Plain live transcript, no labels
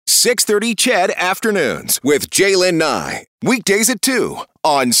6:30 CHED Afternoons with Jaylen Nye. Weekdays at 2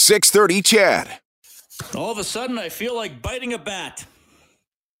 on 6:30 CHED. All of a sudden, I feel like biting a bat.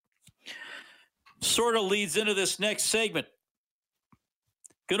 Sort of leads into this next segment.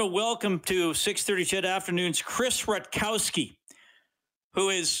 Going to welcome to 6:30 CHED Afternoons Chris Rutkowski, who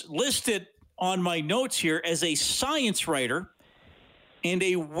is listed on my notes here as a science writer and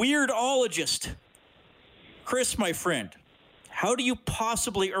a weirdologist. Chris, my friend, how do you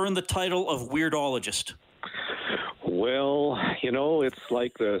possibly earn the title of weirdologist? Well, it's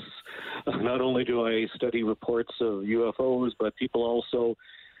like this. Not only do I study reports of UFOs, but people also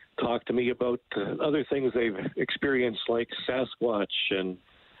talk to me about other things they've experienced, like Sasquatch and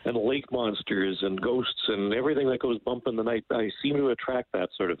lake monsters and ghosts and everything that goes bump in the night. I seem to attract that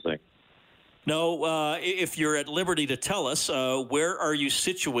sort of thing. No, if you're at liberty to tell us, where are you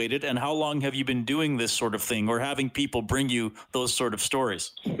situated and how long have you been doing this sort of thing or having people bring you those sort of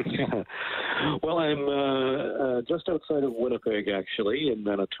stories? Well, I'm just outside of Winnipeg, actually, in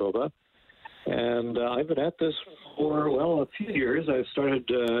Manitoba. And I've been at this for, a few years. I started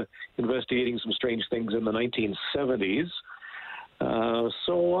investigating some strange things in the 1970s.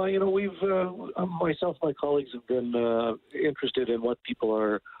 We've, myself and my colleagues have been interested in what people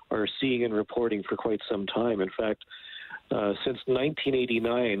are seeing and reporting for quite some time. In fact, since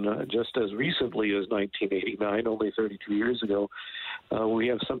 1989, just as recently as 1989, only 32 years ago, we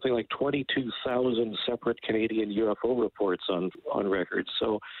have something like 22,000 separate Canadian UFO reports on record.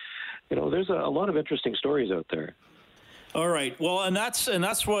 So, there's a lot of interesting stories out there. All right. Well, and that's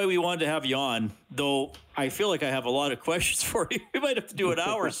why we wanted to have you on, though I feel like I have a lot of questions for you. We might have to do an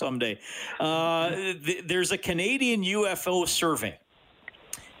hour someday. There's a Canadian UFO survey.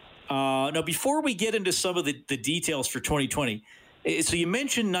 Now, before we get into some of the details for 2020, so you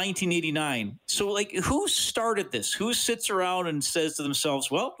mentioned 1989. So, who started this? Who sits around and says to themselves,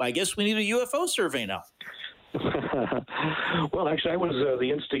 well, I guess we need a UFO survey now? Well, actually, I was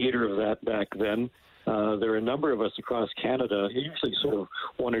the instigator of that back then. There are a number of us across Canada, usually sort of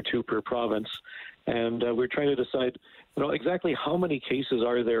one or two per province, and we're trying to decide, exactly how many cases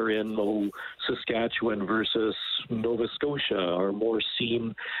are there in Saskatchewan versus Nova Scotia? Are more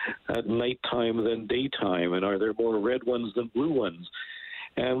seen at nighttime than daytime, and are there more red ones than blue ones?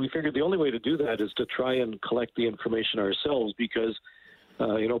 And we figured the only way to do that is to try and collect the information ourselves, because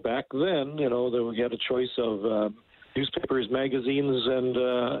back then, we had a choice of newspapers, magazines,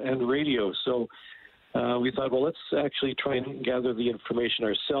 and radio. So we thought, well, let's actually try and gather the information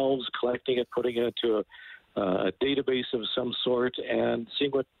ourselves, collecting it, putting it into a database of some sort, and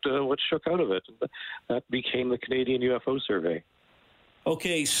seeing what shook out of it. That became the Canadian UFO Survey.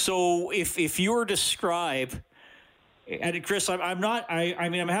 Okay, so if you were to describe. And Chris, I'm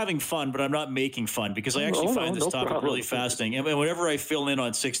having fun, but I'm not making fun, because I actually find this topic really fascinating. And whenever I fill in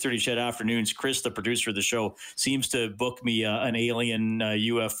on 6:30 CHED Afternoons, Chris, the producer of the show, seems to book me an alien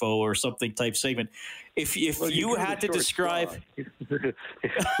UFO or something type segment. If you had to describe,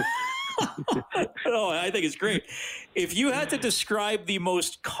 I think it's great. If you had to describe the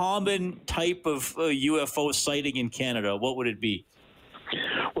most common type of UFO sighting in Canada, what would it be?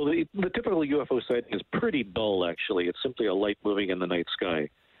 Well, the typical UFO sighting is pretty dull, actually. It's simply a light moving in the night sky.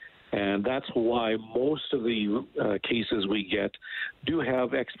 And that's why most of the cases we get do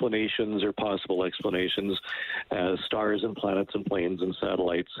have explanations or possible explanations as stars and planets and planes and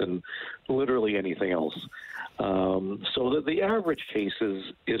satellites and literally anything else. So the average case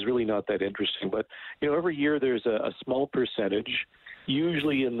is really not that interesting. But, every year there's a small percentage,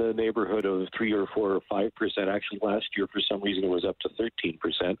 usually in the neighborhood of 3 or 4 or 5%. Actually, last year, for some reason, it was up to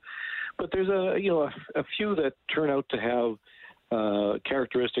 13%. But there's a few that turn out to have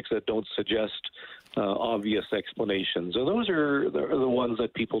characteristics that don't suggest obvious explanations. And those are the ones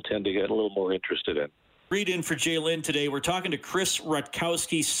that people tend to get a little more interested in. Read in for Jaylen today. We're talking to Chris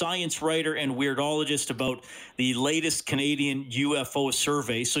Rutkowski, science writer and weirdologist, about the latest Canadian UFO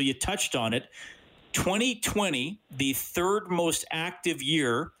survey. So you touched on it. 2020, the third most active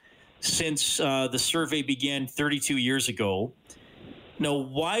year since the survey began 32 years ago. Now,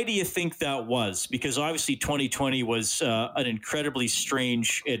 why do you think that was? Because obviously 2020 was an incredibly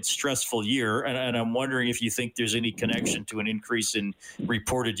strange and stressful year, and I'm wondering if you think there's any connection to an increase in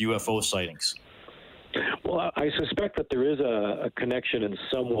reported UFO sightings. Well, I suspect that there is a connection in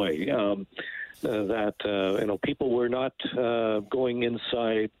some way, that people were not going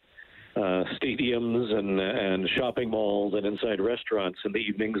inside stadiums and shopping malls and inside restaurants in the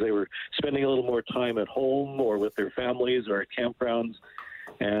evenings. They were spending a little more time at home or with their families or at campgrounds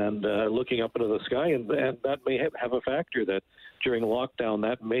and looking up into the sky, and that may have a factor that during lockdown,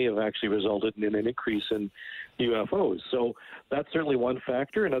 that may have actually resulted in an increase in UFOs. So that's certainly one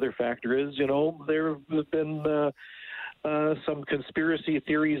factor. Another factor is, there have been some conspiracy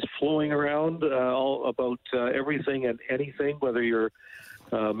theories flowing around all about everything and anything, whether you're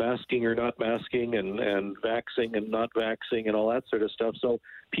masking or not masking, and vaxxing and not vaxxing, and all that sort of stuff. So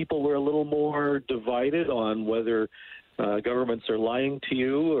people were a little more divided on whether governments are lying to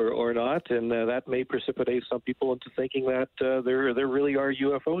you or not, and that may precipitate some people into thinking that there really are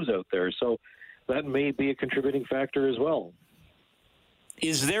UFOs out there. So that may be a contributing factor as well.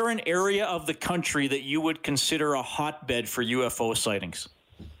 Is there an area of the country that you would consider a hotbed for UFO sightings?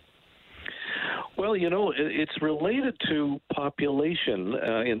 Well, it's related to population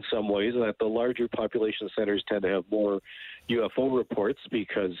in some ways, that the larger population centers tend to have more UFO reports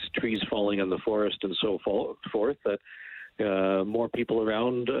because trees falling in the forest and so forth, that more people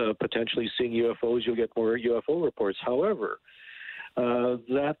around potentially seeing UFOs, you'll get more UFO reports. However,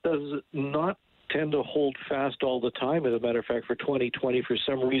 that does not tend to hold fast all the time. As a matter of fact, for 2020, for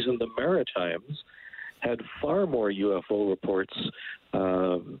some reason, the Maritimes had far more UFO reports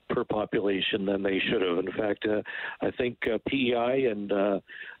per population than they should have. In fact, I think PEI and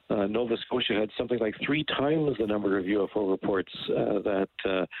Nova Scotia had something like 3 times the number of UFO reports that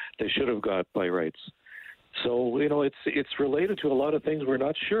they should have got by rights. So, it's related to a lot of things. We're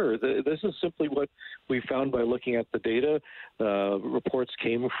not sure. This is simply what we found by looking at the data. Reports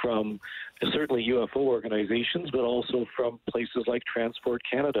came from certainly UFO organizations, but also from places like Transport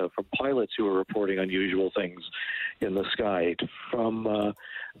Canada, from pilots who are reporting unusual things in the sky, from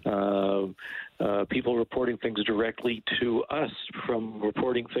people reporting things directly to us, from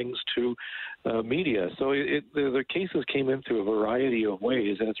reporting things to media. So the cases came in through a variety of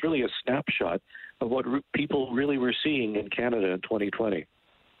ways, and it's really a snapshot of what people really were seeing in Canada in 2020.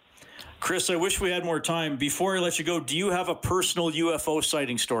 Chris, I wish we had more time. Before I let you go, do you have a personal UFO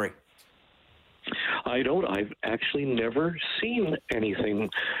sighting story? I don't. I've actually never seen anything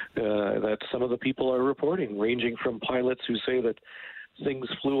that some of the people are reporting, ranging from pilots who say that things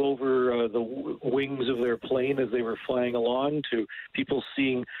flew over the wings of their plane as they were flying along, to people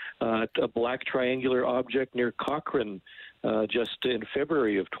seeing a black triangular object near Cochrane just in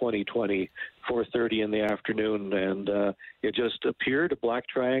February of 2020, 4:30 in the afternoon, and it just appeared, a black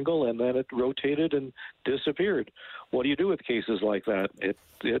triangle, and then it rotated and disappeared. What do you do with cases like that?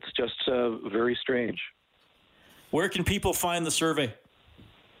 It's just very strange. Where can people find the survey?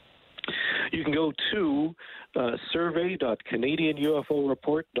 You can go to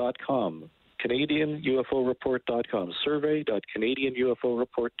survey.canadianuforeport.com. CanadianUFOreport.com.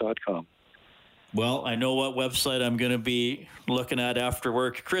 Survey.canadianuforeport.com. Well, I know what website I'm going to be looking at after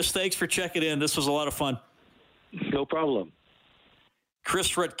work. Chris, thanks for checking in. This was a lot of fun. No problem.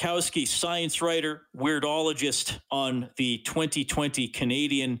 Chris Rutkowski, science writer, weirdologist on the 2020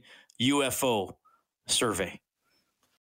 Canadian UFO survey.